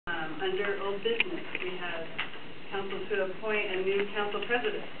Under old business, we have council to appoint a new council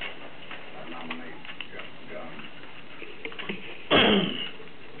president. I nominate John.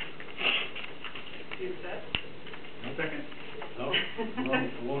 Do you accept? No second. No, I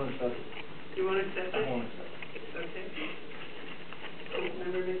won't accept it. You won't accept it? I won't accept it. Okay.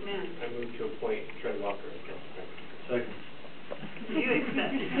 Member McMahon. I move to appoint Trent Walker as council president. Second. You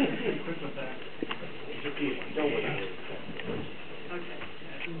accept? Quick with that. Don't worry about it. Okay.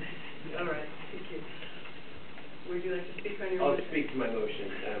 All right, thank you. Would you like to speak on your I'll motion? speak to my motion.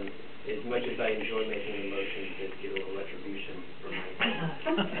 As much as I enjoy making a motion to get a little retribution for my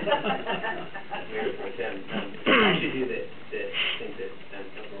Mayor Pro Tem, I actually do think that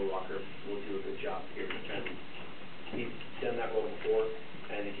Councilor Walker will do a good job here. He's done that role before,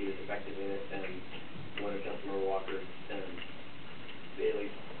 and I think he was effective in it. One of Councilor Walker's, at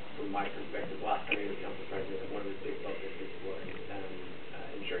least from my perspective, last time he was council president, one of his big focuses was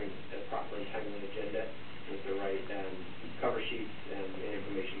ensuring a proper and timely agenda with the right cover sheets and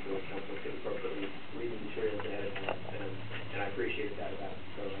information so the council could appropriately read the materials ahead of time. And I appreciate that about him.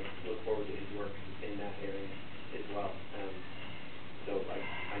 So I look forward to his work in that area as well. So I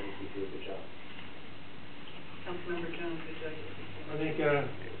think we do a good job. Councilmember Jones, would you like to speak? I think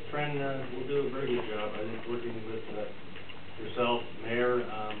Trent will do a very good job. I think working with yourself, Mayor,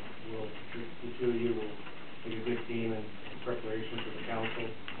 the two of you will make a good team in preparation for the council.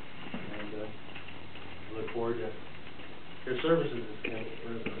 And look forward to your services as council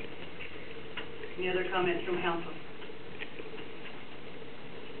president. Any other comments from council?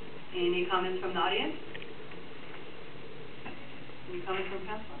 Any comments from the audience? Any comments from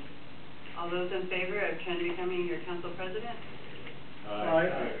council? All those in favor of Trent becoming your council president?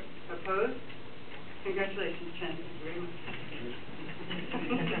 Aye. Opposed? Congratulations, Trent. Thank you very much.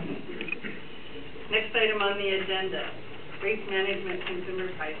 Next item on the agenda, Waste Management Consumer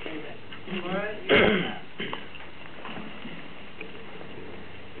Price Index. Laura, you have that.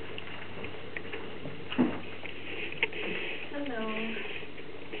 Hello.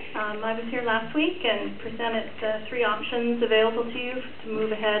 I was here last week and presented three options available to you to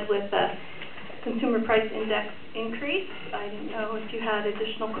move ahead with the Consumer Price Index increase. I didn't know if you had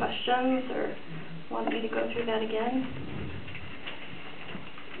additional questions or wanted me to go through that again.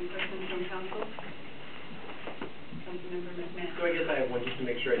 Any questions from council? Councilmember McMahon. So I guess I have one just to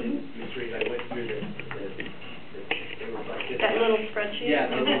make sure I didn't misread. I went through the That little spreadsheet? Yeah,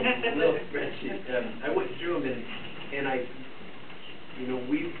 the little spreadsheet. I went through them and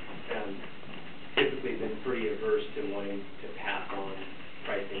we've typically been pretty averse to wanting to pass on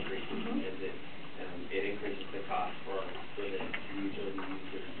price increases because it increases the cost for the utility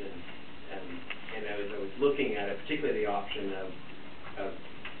users. And I was looking at it, particularly the option of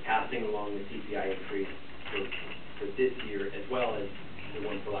passing along the CPI increase for this year as well as the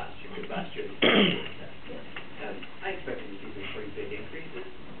one for last year, because last year the CPI was set. I expected to see some pretty big increases,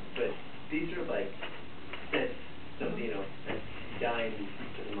 but these are like cents, dime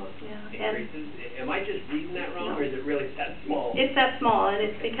to the month increases. Am I just reading that wrong, or is it really that small? It's that small, and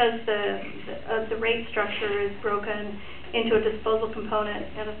it's because the rate structure is broken into a disposal component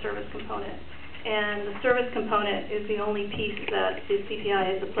and a service component. And the service component is the only piece that the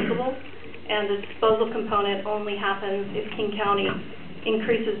CPI is applicable, and the disposal component only happens if King County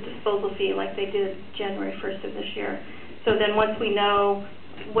increases disposal fee like they did January 1st of this year. So then once we know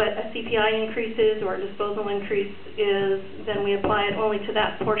what a CPI increase is or a disposal increase is, then we apply it only to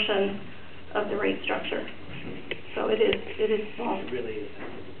that portion of the rate structure. So it is small. It really is.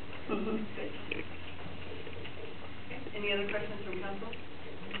 Thank you. Any other questions from council?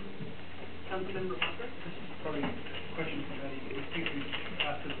 Councilmember Walker? This is probably a question for Betty. I think we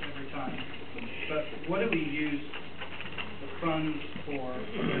ask this every time. But what do we use the funds for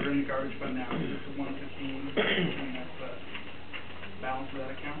that are in the garbage fund now? Is it the 115? And that's the balance of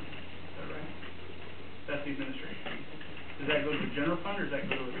that account? Is that right? That's the administration. Does that go to the general fund or does that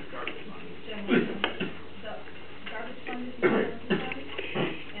go to the garbage fund? General fund. The garbage fund is the general fund,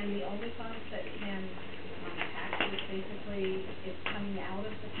 and the only funds that can tax is basically it's coming out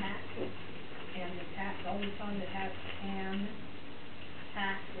of the tax, and the only fund that can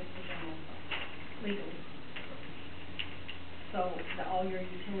tax is the general fund, legally. So all your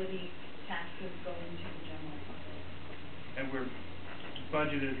utility taxes go into the general fund. And we're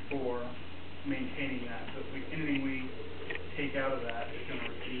budgeted for maintaining that. So anything we take out of that is going to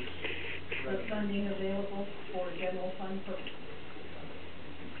reduce the funding available for general fund purposes.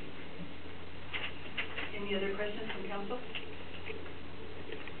 Any other questions from council?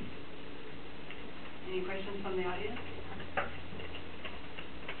 Any questions from the audience?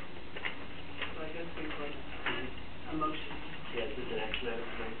 So I guess we've got a motion. Yeah, is this an action item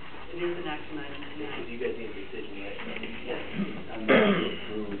tonight? It it is an action item Because tonight. you guys need a decision, right? Yes. I move to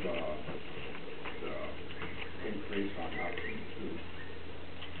approve, the increase on option 2. Is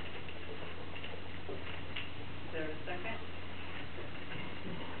there a second?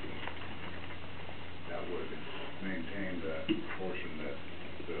 That would maintain the portion that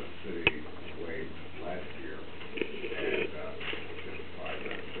the city waived last year and, justify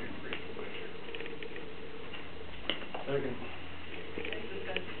the increase for this year. Second. Any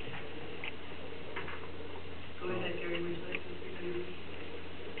discussion? Go ahead, Gary, would you like to speak on your motion?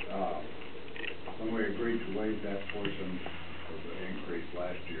 When we agreed to waive that portion of the increase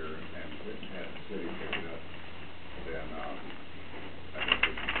last year and had the city pick it up, then, I think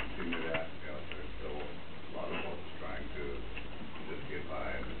we can continue that. You know, there's still a lot of folks trying to just get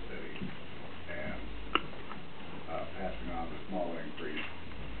by in the city. And, passing on the small increase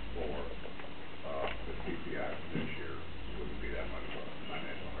for, the CPI for this year wouldn't be that much of a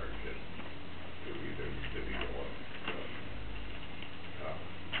financial hardship to either the city or the,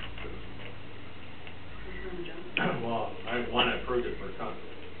 citizens. Councilmember Jones? Well, I want to approve it we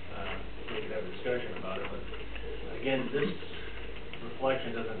could have a discussion about it, but again, this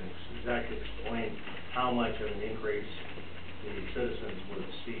reflection doesn't exactly explain how much of an increase the citizens would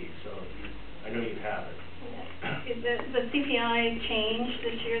see, so I know you have it. The CPI change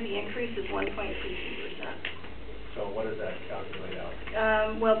this year, the increase is 1.22%. So what does that calculate out?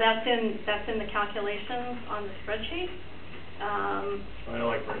 Well, that's in the calculations on the spreadsheet. I know,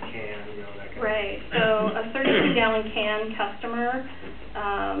 like for a can, you know, that kind of. Right, so a 32-gallon can customer,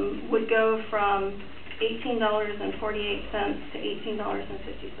 would go from $18.48 to $18.57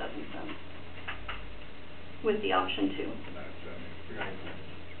 with the option 2.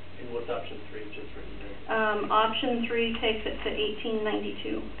 And what's option 3, just for you? Option 3 takes it to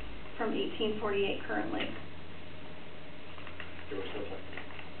 $18.92 from $18.48 currently. There was no like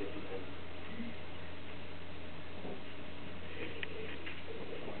 50 cents.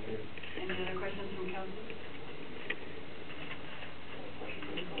 Any other questions from council?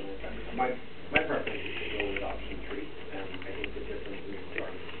 My preference is to go with option 3. I think the differences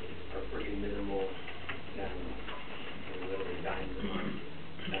are pretty minimal, literally dimes a month,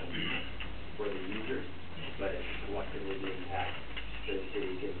 for the user, but collectively the impact to the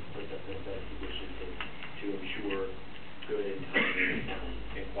city can put us in a better position to ensure good and timely,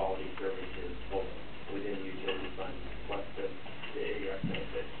 and quality services both within the utility fund plus the indirect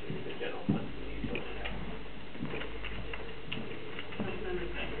benefits to the general fund and the utility house. Councilmember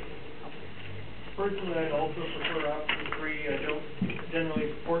Sager? Personally, I'd also prefer option 3. I don't generally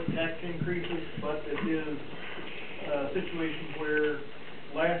support tax increases, but this is a situation where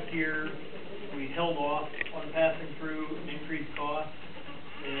last year we held off on passing through an increased cost,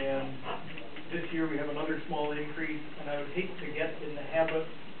 and this year we have another small increase, and I would hate to get in the habit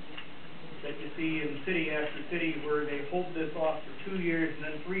that you see in city after city where they hold this off for 2 years and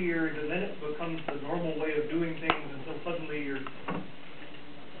then 3 years, and then it becomes the normal way of doing things until suddenly you're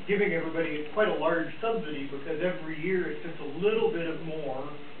giving everybody quite a large subsidy, because every year it's just a little bit of more,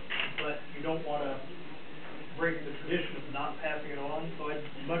 but you don't want to break the tradition of not passing it on. So I'd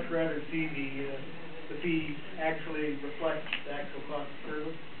much rather see the fee actually reflect the actual cost of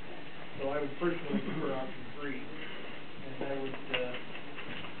service. So I would personally prefer option 3, and I would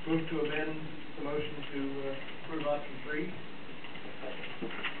move to amend the motion to approve option 3.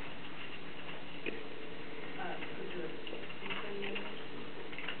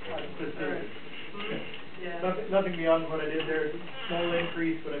 Just nothing beyond what I did there. It's a small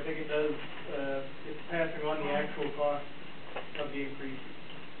increase, but I think it does, it's passing on the actual cost of the increase.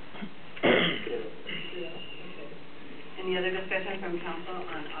 Okay. Any other discussion from council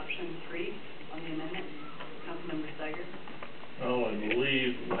on option 3 on the amendment? Councilmember Sager? Oh, I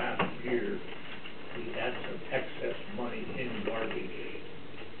believe last year we had some excess money in garbage,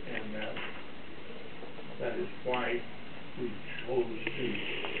 and that is why we chose to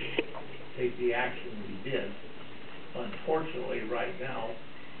take the action we did. Unfortunately, right now,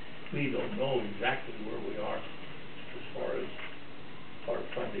 we don't know exactly where we are as far as our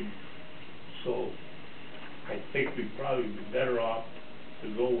funding. So I think we'd probably be better off to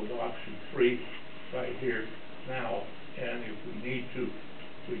go with option 3 right here now, and if we need to,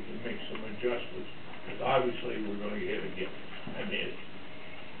 we can make some adjustments, because obviously we're going to get it again. I mean,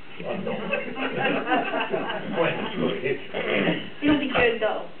 it's unknown when it's going to hit you. It'll be good,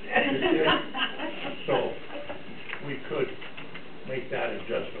 though. So we could make that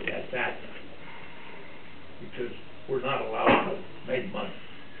adjustment at that time, because we're not allowed to make money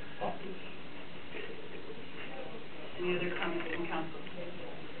off this. Any other comments from council?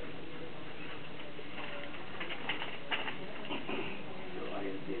 So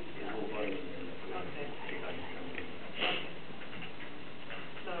is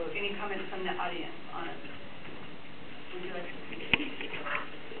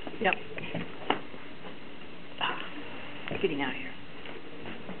speaking out here.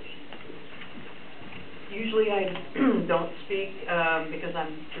 Usually I don't speak, because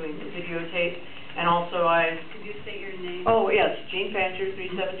I'm doing the videotape, and also Could you state your name? oh, yes, Jean Fancher,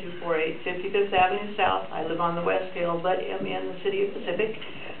 37248, 55th Avenue South. I live on the West Hill, but am in the city of Pacific.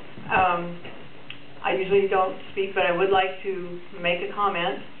 I usually don't speak, but I would like to make a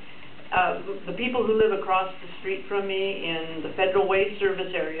comment. The people who live across the street from me in the Federal Way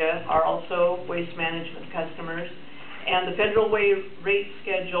Service area are also waste management customers, and the Federal Way rate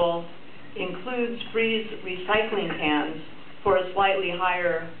schedule includes free recycling cans for a slightly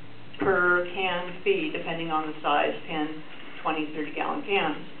higher per can fee, depending on the size, 10, 20, 30-gallon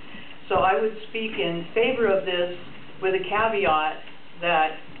cans. So I would speak in favor of this with a caveat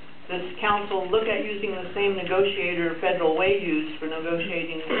that this council look at using the same negotiator Federal Way used for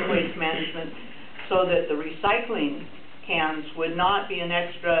negotiating waste management, so that the recycling cans would not be an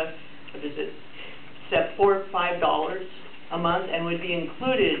extra, what is it, $4 or $5 a month, and would be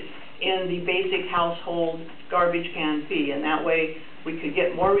included in the basic household garbage can fee. And that way we could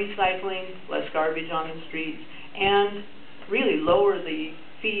get more recycling, less garbage on the streets, and really lower the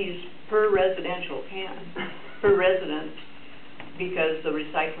fees per residential can, per resident, because the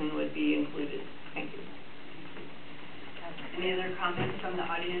recycling would be included. Thank you. Any other comments from the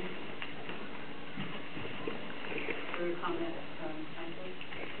audience? Or comments from council?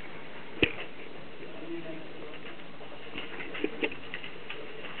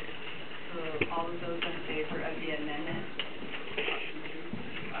 So all of those in favor of the amendment?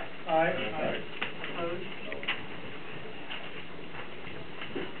 Aye. Opposed?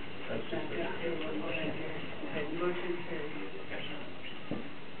 That's just it. Okay, motion carries.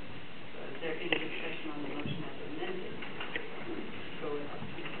 Is there any discussion on the motion as amended? Go with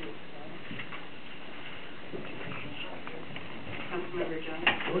option 2. Councilmember Jones?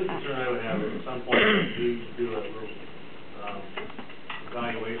 The only concern I would have is at some point we do a little,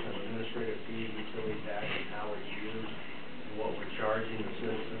 evaluation of administrative fee, utility tax, and how it's used, and what we're charging the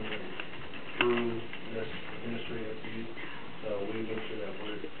citizens through this administrative fee. So we make sure that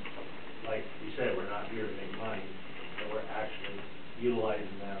we're, like you said, we're not here to make money, but we're actually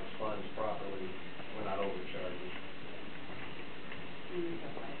utilizing those funds properly. We're not overcharging.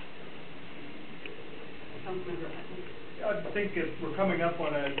 Councilmember Hutton? I think we're coming up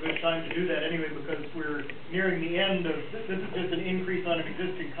on a good time to do that anyway, because we're nearing the end of, this is just an increase on an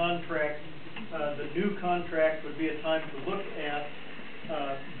existing contract. The new contract would be a time to look at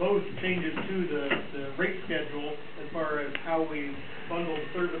both changes to the rate schedule as far as how we bundle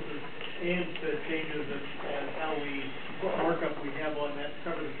services, and the changes as how what markup we have on that to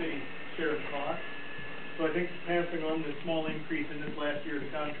cover the city's share of costs. So I think passing on the small increase in this last year's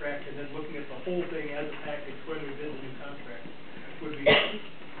contract and then looking at the whole thing as a package when we bid the new contract would be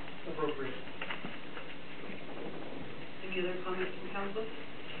appropriate. Any other comments from council?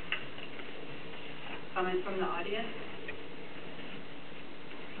 Comments from the audience?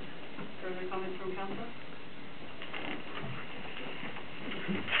 Further comments from council?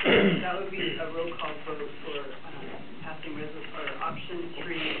 That would be a roll call vote for passing option 3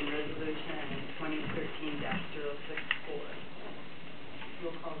 in resolution 2013-064.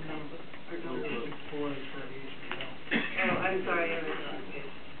 Roll call council, or no? 064 is for HPL. Oh, I'm sorry, I was on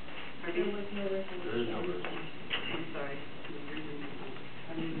page. There was no resolution. There is no resolution. I'm sorry.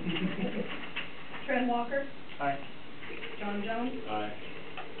 Trent Walker, Aye. John Jones, Aye.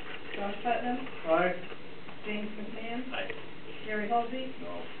 Josh Putnam, Aye. James McMahon, Aye. Gary Halsey,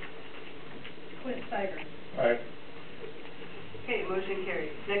 No. Clint Steiger. Aye. Okay, motion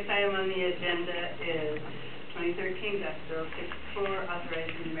carries. Next item on the agenda is 2013-064,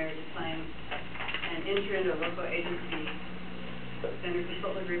 authorizing the mayor to sign and enter into a local agency vendor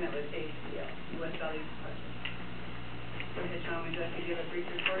consultant agreement with ACL, West Valley Project. Go ahead, Sean, would you like to give a brief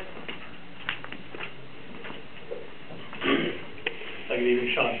report? Good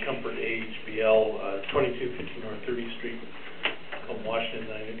evening, Sean Comfort, AHBL, 2250 North 30th Street, Tacoma, Washington,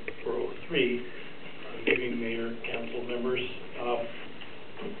 90403. Good evening, Mayor, council members.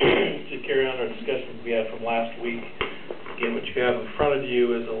 To carry on our discussions we had from last week, again, what you have in front of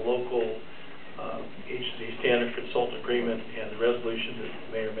you is a local agency standard consultant agreement, and the resolution that the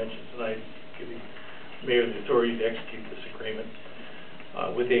mayor mentioned tonight giving the mayor the authority to execute this agreement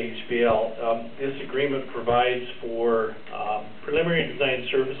with AHBL. This agreement provides for preliminary design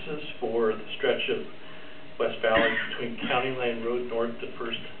services for the stretch of West Valley between County Line Road North to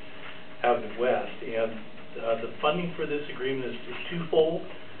First Avenue West, and the funding for this agreement is twofold.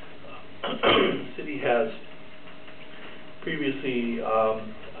 The city has previously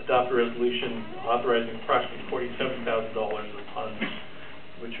adopted a resolution authorizing approximately $47,000 of funds,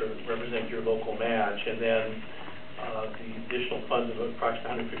 which represent your local match, and then The additional funds of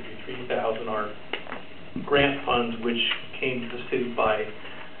approximately $153,000 are grant funds which came to the city by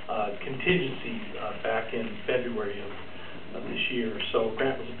contingency back in February of this year. So a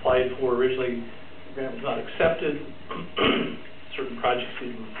grant was applied for originally, the grant was not accepted. Certain projects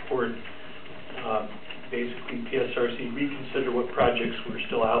didn't move forward. Basically, PSRC reconsidered what projects were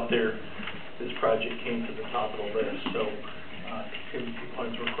still out there. This project came to the top of the list. So contingency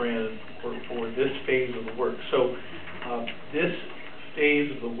funds were granted for this phase of the work. So this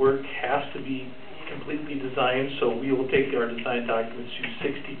phase of the work has to be completely designed, so we will take our design documents to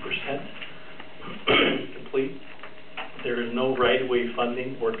 60% complete. There is no right-of-way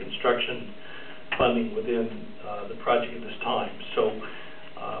funding or construction funding within the project at this time. So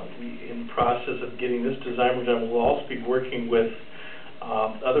in the process of getting this design done, we'll also be working with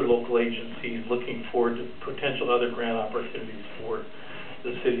other local agencies looking forward to potential other grant opportunities for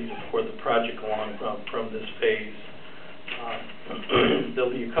the city to support the project along from this phase.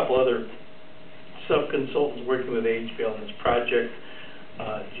 There'll be a couple other sub-consultants working with HPL on this project,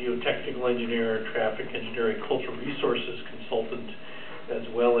 geotechnical engineer, traffic engineer, a cultural resources consultant, as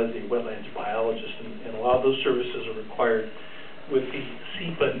well as a wetlands biologist. And a lot of those services are required with the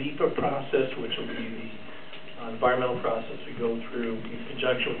SEPA-NEPA process, which will be the environmental process we go through in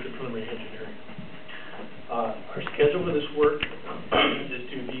conjunction with the preliminary engineering. Our schedule for this work is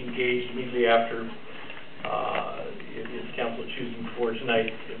to be engaged immediately after if council choosing for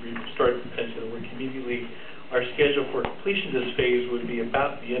tonight, we start potentially the work immediately. Our schedule for completion of this phase would be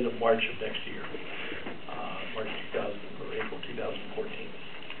about the end of March of next year, March 2000 or April 2014.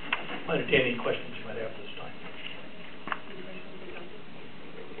 I'll entertain any questions you might have this time.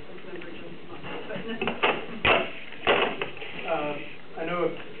 I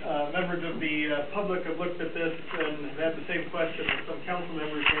know members of the public have looked at this and have had the same question that some council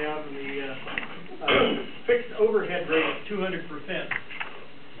members have, and the fixed overhead rate of 200%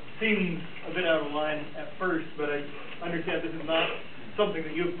 seems a bit out of line at first, but I understand this is not something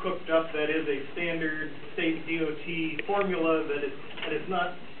that you've cooked up. That is a standard state DOT formula that is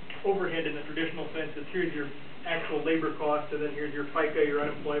not overhead in the traditional sense. It's here's your actual labor cost, and then here's your FICA, your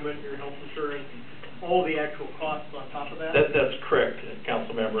unemployment, your health insurance, all the actual costs on top of that? That's correct,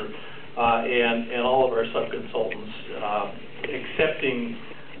 council member. And all of our sub-consultants, excepting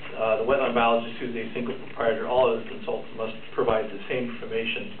the wetland biologist, who's a single proprietor, all of the consultants must provide the same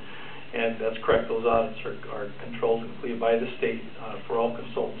information. And that's correct, those audits are controlled and completed by the state for all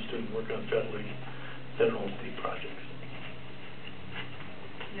consultants doing work on federal and state projects.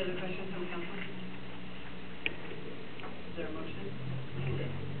 Any other questions from council? Is there a motion?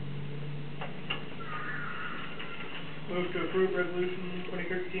 Move to approve resolution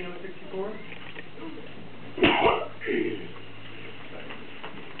 2013-064.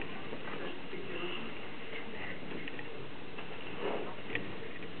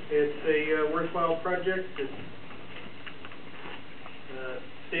 It's a worthwhile project. It's a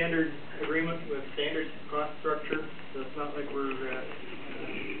standard agreement with standard cost structure, so it's not like we're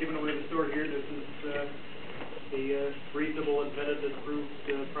giving away the store here. This is a reasonable and vetted and approved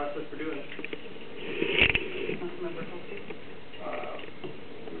process for doing it. Councilmember Holsey?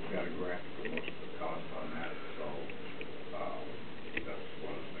 We've got a grant for most of the cost on that, so that's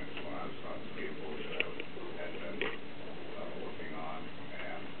one of the things when I was on Cable that I had been working on,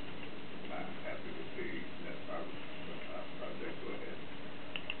 and I'm happy to see that project go ahead.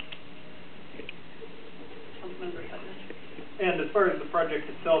 Councilmember Sutton? And as far as the project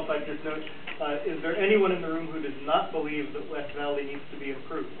itself, I just note, is there anyone in the room who does not believe that West Valley needs to be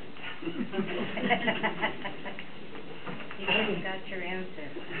improved? You already got your answer.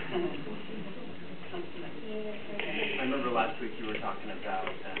 I remember last week you were talking about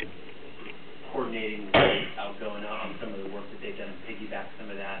coordinating with Outgoing on some of the work that they've done and piggyback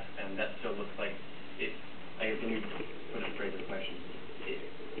some of that, and that still looks like it. I guess let me put a straight the question.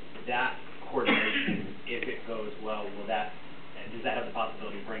 That coordination, if it goes well, does that have the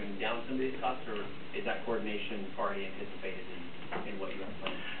possibility of bringing down some of these costs, or is that coordination already anticipated in what you have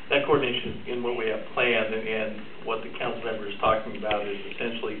planned? That coordination in what we have planned, and what the council member is talking about is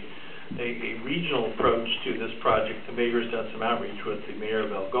essentially a regional approach to this project. The mayor has done some outreach with the mayor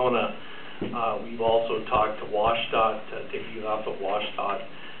of Algona. We've also talked to WashDOT, taking it off of WashDOT,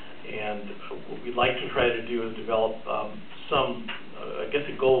 and what we'd like to try to do is develop I guess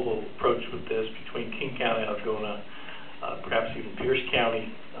a global approach with this between King County, Algona, perhaps even Pierce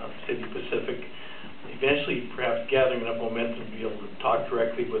County, City Pacific, eventually perhaps gathering enough momentum to be able to talk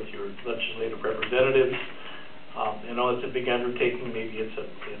directly with your legislative representatives. I know it's a big undertaking, maybe it's a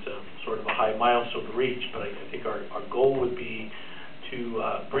sort of a high milestone to reach, but I think our goal would be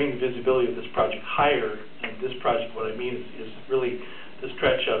to bring the visibility of this project higher. And this project, what I mean is really the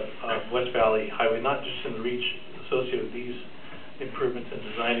stretch of West Valley Highway, not just in the reach associated with these improvements and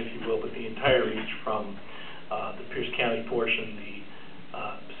design, if you will, but the entire reach from the Pierce County portion, the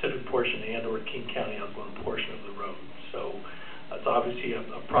Pacific portion, and/or King County outgoing portion of the road. So it's obviously a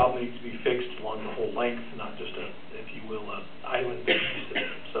problem that needs to be fixed along the whole length, not just a, if you will, a island piece of it.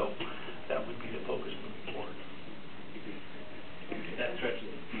 So that would be the focus moving forward. That stretch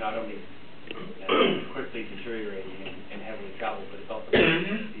is not only quickly deteriorating and heavily traveled, but it's also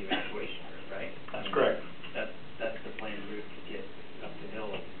the evacuation route, right? That's correct. That's the planned route to get up the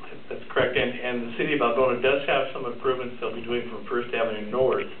hill. That's correct, and the city of Algona does have some improvements they'll be doing from First Avenue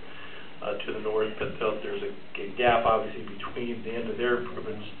north to the north, but there's a gap obviously between the end of their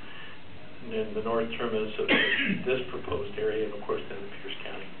improvements and then the north terminus of this proposed area, and of course then the Pierce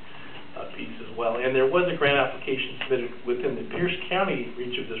County piece as well. And there was a grant application submitted within the Pierce County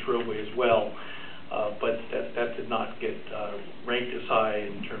reach of this roadway as well, but that did not get ranked as high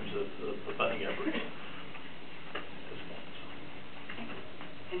in terms of the funding efforts.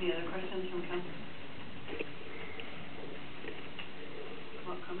 Any other questions from council?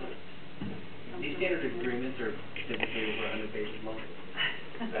 Comment? These standard agreements are typically over 100 pages long.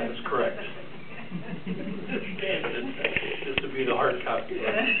 That is correct. This would be the hard copy.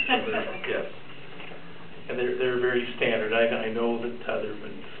 Yes. And they're very standard. I know that there have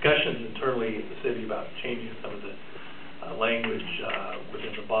been discussions internally at the city about changing some of the language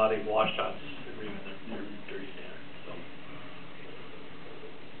within the body washouts agreement. They're very standard. So.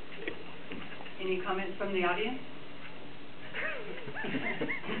 Any comments from the audience?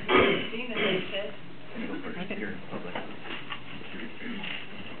 Seeing as they said.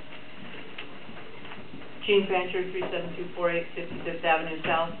 Jean Fancher, 37248 55th Avenue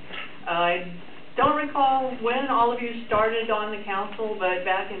South. I don't recall when all of you started on the council, but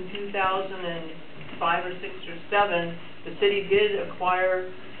back in 2005 or 6 or 7, the city did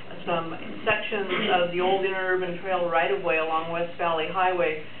acquire some sections of the old interurban trail right-of-way along West Valley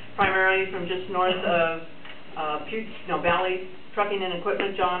Highway, primarily from just north of Valley Trucking and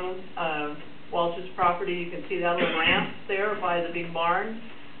Equipment, John Walsh's property. You can see that little ramp there by the big barn.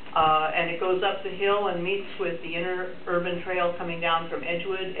 And it goes up the hill and meets with the interurban trail coming down from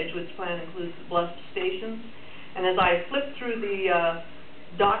Edgewood. Edgewood's plan includes the bluff stations. And as I flipped through the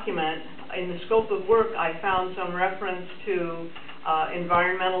document, in the scope of work, I found some reference to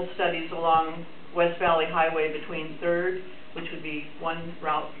environmental studies along West Valley Highway between 3rd, which would be one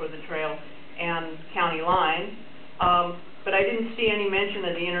route for the trail, and county line. But I didn't see any mention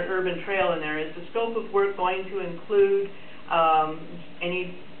of the interurban trail in there. Is the scope of work going to include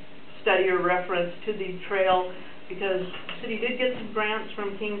any study or reference to the trail? Because the city did get some grants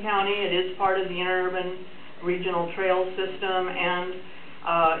from King County. It is part of the interurban regional trail system, and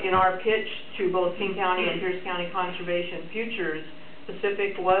in our pitch to both King County and Pierce County Conservation Futures,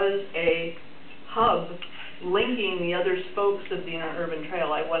 Pacific was a hub linking the other spokes of the interurban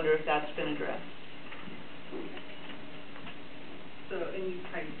trail. I wonder if that's been addressed. So, and you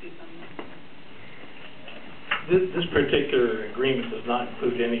try to speak on that? This particular agreement does not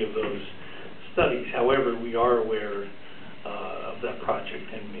include any of those studies. However, we are aware of that project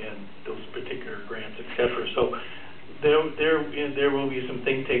and those particular grants, et cetera. So there will be some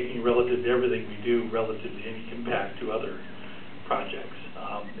thing taking relative to everything we do relative to any impact to other projects.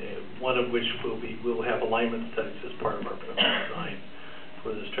 One of which we'll have alignment studies as part of our design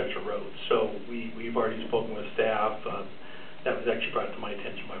for this stretch of road. So we've already spoken with staff. That was actually brought to my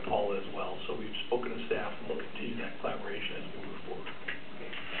attention by Paula as well. So we've spoken to staff, and we'll continue that collaboration as we move forward.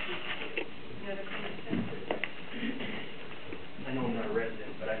 Any other comments? I know I'm not a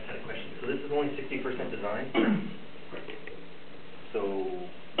resident, but I just had a question. So this is only 60% design? So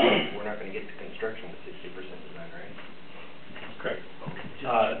we're not going to get to construction with 60% design, right? Correct.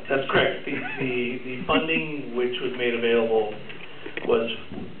 That's correct. The funding which was made available was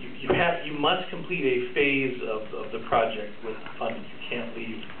you must complete a phase of the project with funding. You can't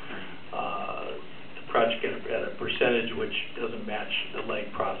leave the project at a percentage which doesn't match the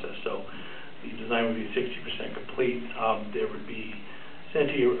leg process. So the design would be 60% complete. There would be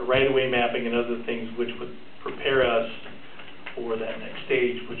essentially right-of-way mapping and other things which would prepare us for that next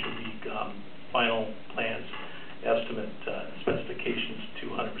stage, which would be final plans, estimate, specifications to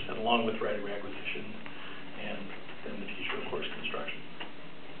 100% along with right-of-way acquisition, and then the future, of course, construction.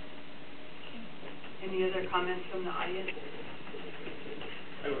 Any other comments from the audience?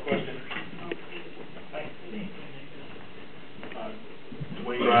 I have a question. Hi.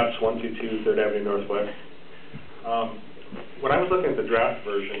 Dwayne Gratz, 122 3rd Avenue Northwest. When I was looking at the draft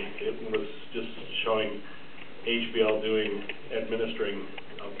version, it was just showing HBL administering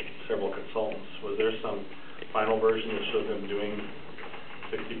several consultants, was there some final version that showed them doing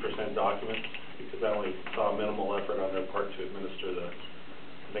 60% documents? Because I only saw minimal effort on their part to administer I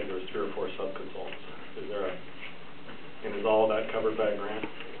think there was 3 or 4 sub-consultants. And is all of that covered by a grant,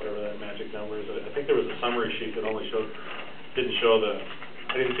 whatever that magic number is? I think there was a summary sheet that only I didn't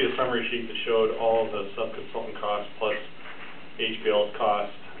see a summary sheet that showed all of the sub-consultant costs plus HBL's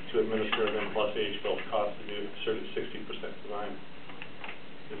cost to administer them plus HBL's cost to do 60% design.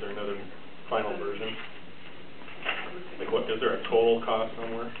 Is there another final version? Like is there a total cost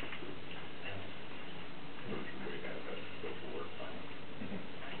somewhere?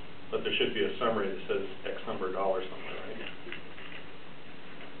 But there should be a summary that says X number of dollars somewhere, right?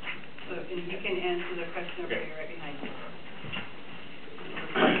 So, and you can answer the question over here right behind you.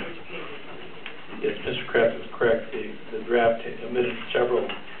 Which page is on? Yes, Mr. Kraft is correct. The draft omitted several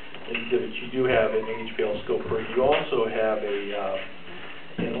exhibits. You do have an HPL scope for it. You also have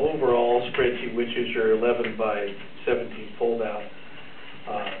an overall spreadsheet, which is your 11 by 17 fold-out,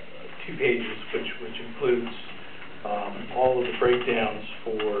 2 pages, which includes all of the breakdowns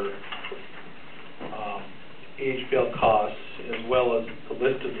for HPL costs, as well as the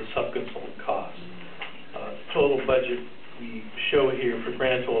list of the sub-consultant costs. Total budget we show here for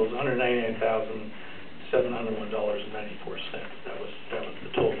grand total is $199,701.94. That was the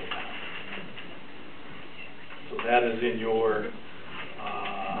total amount. So that is in your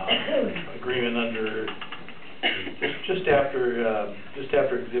agreement under just after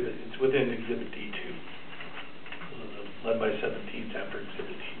exhibit. It's within exhibit D2. 11 by 17 after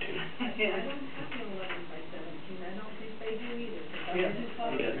exhibit D2. I don't have no 11 by 17, I don't think they do either.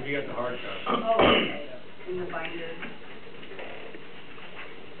 If you got the hard copy. Oh, okay. In the binder.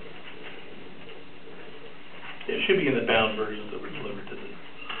 It should be in the bound versions that were delivered to the city.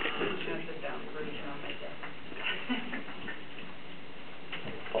 That's the down version on my desk.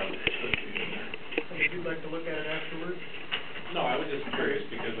 Would you like to look at it afterwards? No, I was just curious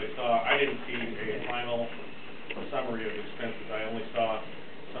because I didn't see a final summary of expenses. I only saw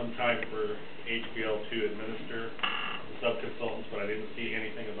some time for HBL to administer the sub-consultants, but I didn't see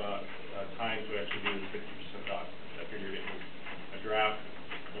anything about time to actually do the 60% documents. I figured it was a draft.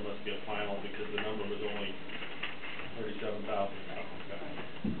 There must be a final because the number was only 37,000 or something like that.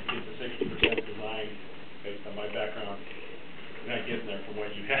 To get the 60% design based on my background, you're not getting there from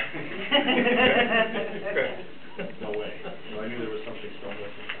what you have. No way. So I knew there was something still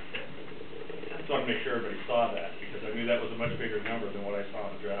missing. I just wanted to make sure everybody saw that because I knew that was a much bigger number than what I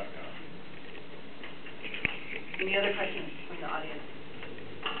saw in the draft copy. Any other questions from the audience?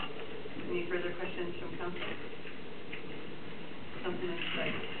 Any further questions from council? Councilman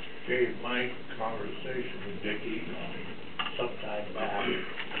Stryker. Dave, my conversation with Dickie sometime back,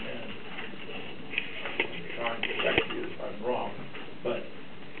 and Sean, correct me if I'm wrong, but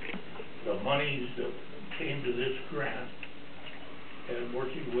the monies that came to this grant, and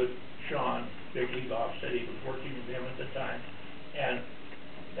working with Sean, Dickie Goff said he was working with him at the time, and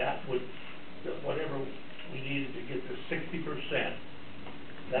that would, whatever we needed to get to 60%,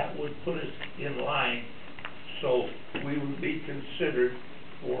 that would put us in line, so we would be considered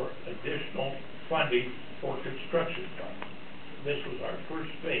for additional funding for construction funds. This was our first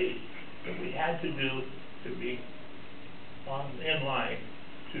phase that we had to do to be in line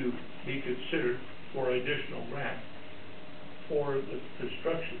to be considered for additional grant for the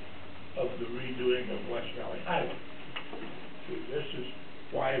construction of the redoing of West Valley Highway. This is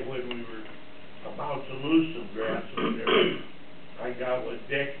why when we were about to lose some grants over there, I got with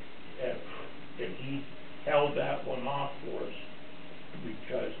Dick and he held that one off for us,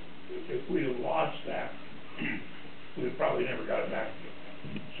 because if we'd have lost that, we'd probably never got it back again.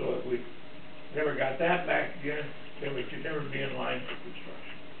 So if we never got that back again, then we could never be in line for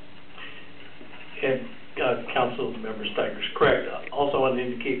construction. And Council Member Steiger's correct. Also, I want to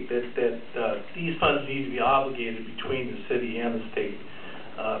indicate that these funds need to be obligated between the city and the state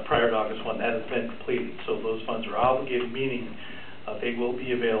prior to August 1. That has been completed. So those funds are obligated, meaning they will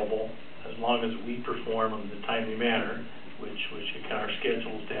be available as long as we perform in a timely manner, which our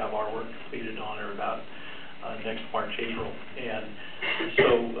schedule is to have our work completed on or about next March, April. And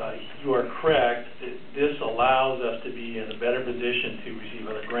so you are correct. This allows us to be in a better position to receive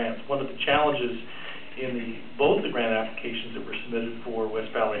other grants. One of the challenges in both the grant applications that were submitted for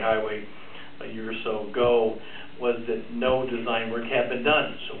West Valley Highway a year or so ago was that no design work had been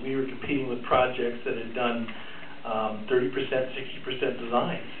done. So we were competing with projects that had done 30%, 60%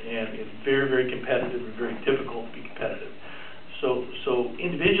 designs, and it's very, very competitive and very difficult to be competitive. So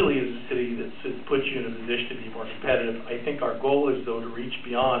individually as a city, that puts you in a position to be more competitive. I think our goal is, though, to reach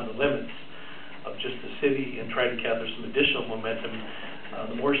beyond the limits of just the city and try to gather some additional momentum.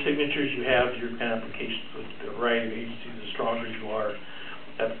 The more signatures you have, your kind of applications with a variety of agencies, the stronger you are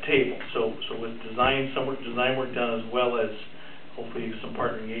at the table. So with design work done, as well as hopefully some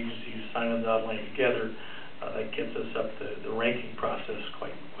partnering agencies signing the dotted line together, that gets us up the ranking process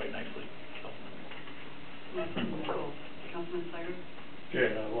quite nicely. So. Councilman Cyrus? Okay,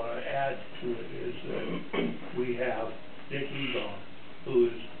 I want to add to it is that we have Dick Egon, who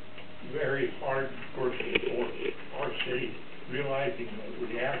is very hard working for our city, realizing that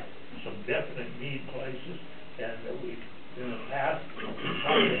we have some definite need places and that we, in the past,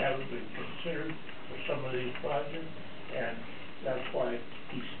 probably haven't been considered for some of these projects, and that's why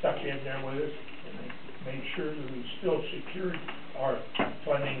he stuck in there with us and made sure that we still secured our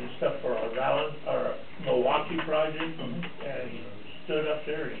funding and stuff for our Milwaukee project, and he stood up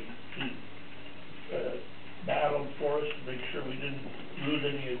there and he battled for us to make sure we didn't lose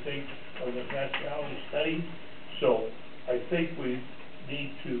anything of the West Valley study. So I think we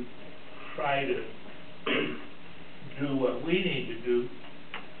need to try to do what we need to do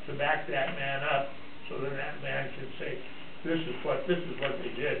to back that man up, so that that man can say, this is what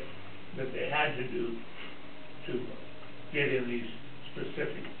they did, that they had to do to get in these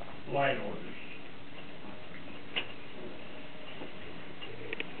specific line orders.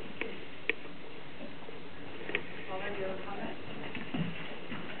 Paula, do you have a comment?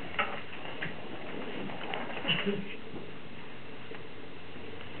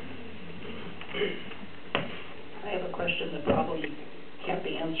 I have a question that probably can't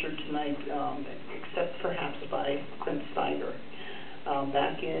be answered tonight, except perhaps by Clint Steiger.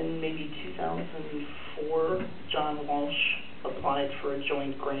 Back in maybe 2004, John Walsh applied for a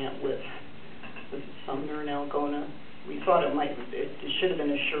joint grant with Sumner and Algona. We thought it should have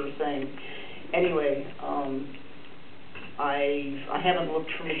been a sure thing. Anyway, I haven't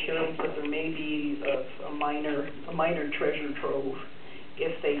looked for materials, but there may be a minor treasure trove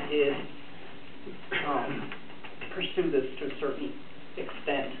if they did pursue this to a certain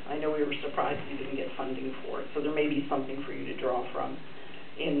extent. I know we were surprised we didn't get funding for it, so there may be something for you to draw from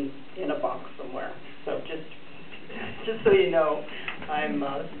in a box somewhere. So just so you know,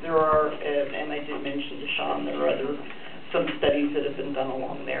 there are, and I did mention to Sean, there are some studies that have been done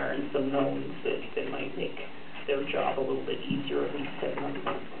along there and some knowns that might make their job a little bit easier, at least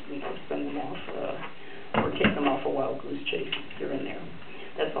send them off, or take them off a wild goose chase if they're in there.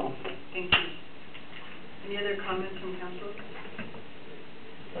 That's all. Thank you. Any other comments from council?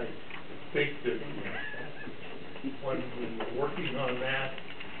 I think that when we were working on that,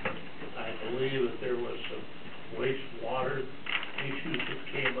 I believe that there was some wastewater issues that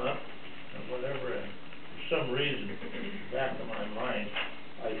came up and whatever, and for some reason, in the back of my mind,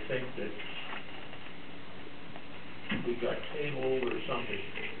 I think that we got tabled or something.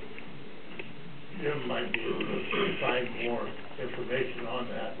 Jim might be able to find more information on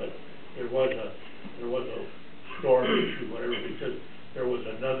that, but there was a storm issue, whatever, because there was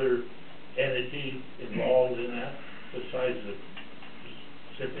another entity involved in that besides the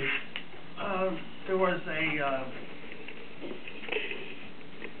Pacific. There was a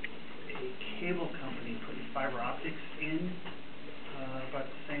cable company putting fiber optics in, about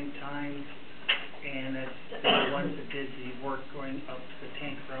the same time, and it's the ones that did the work going up to the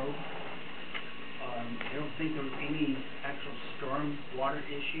Tank Road. I don't think there was any actual storm water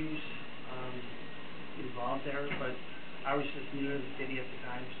issues involved there, but I was just new to the city at the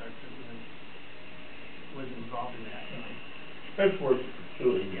time, so I really wasn't involved in that. That's worth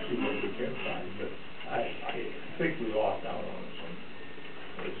pursuing to see what we can find, but I think we lost out on some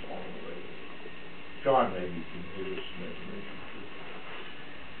place along the way. John maybe can give us some information too.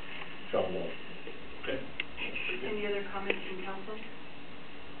 John Walsh. Okay. Any other comments from council?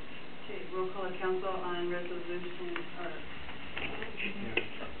 Okay, roll call of council on resolution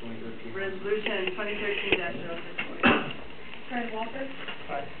 2013-064. Fred Walker.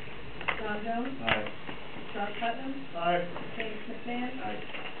 Aye. John Jones. Aye. Josh Putnam. Aye. James McMahon. Aye.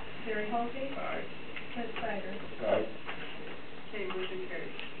 Gary Holsey. Aye. Clint Steiger. Aye. Okay, motion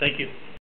carries. Thank you.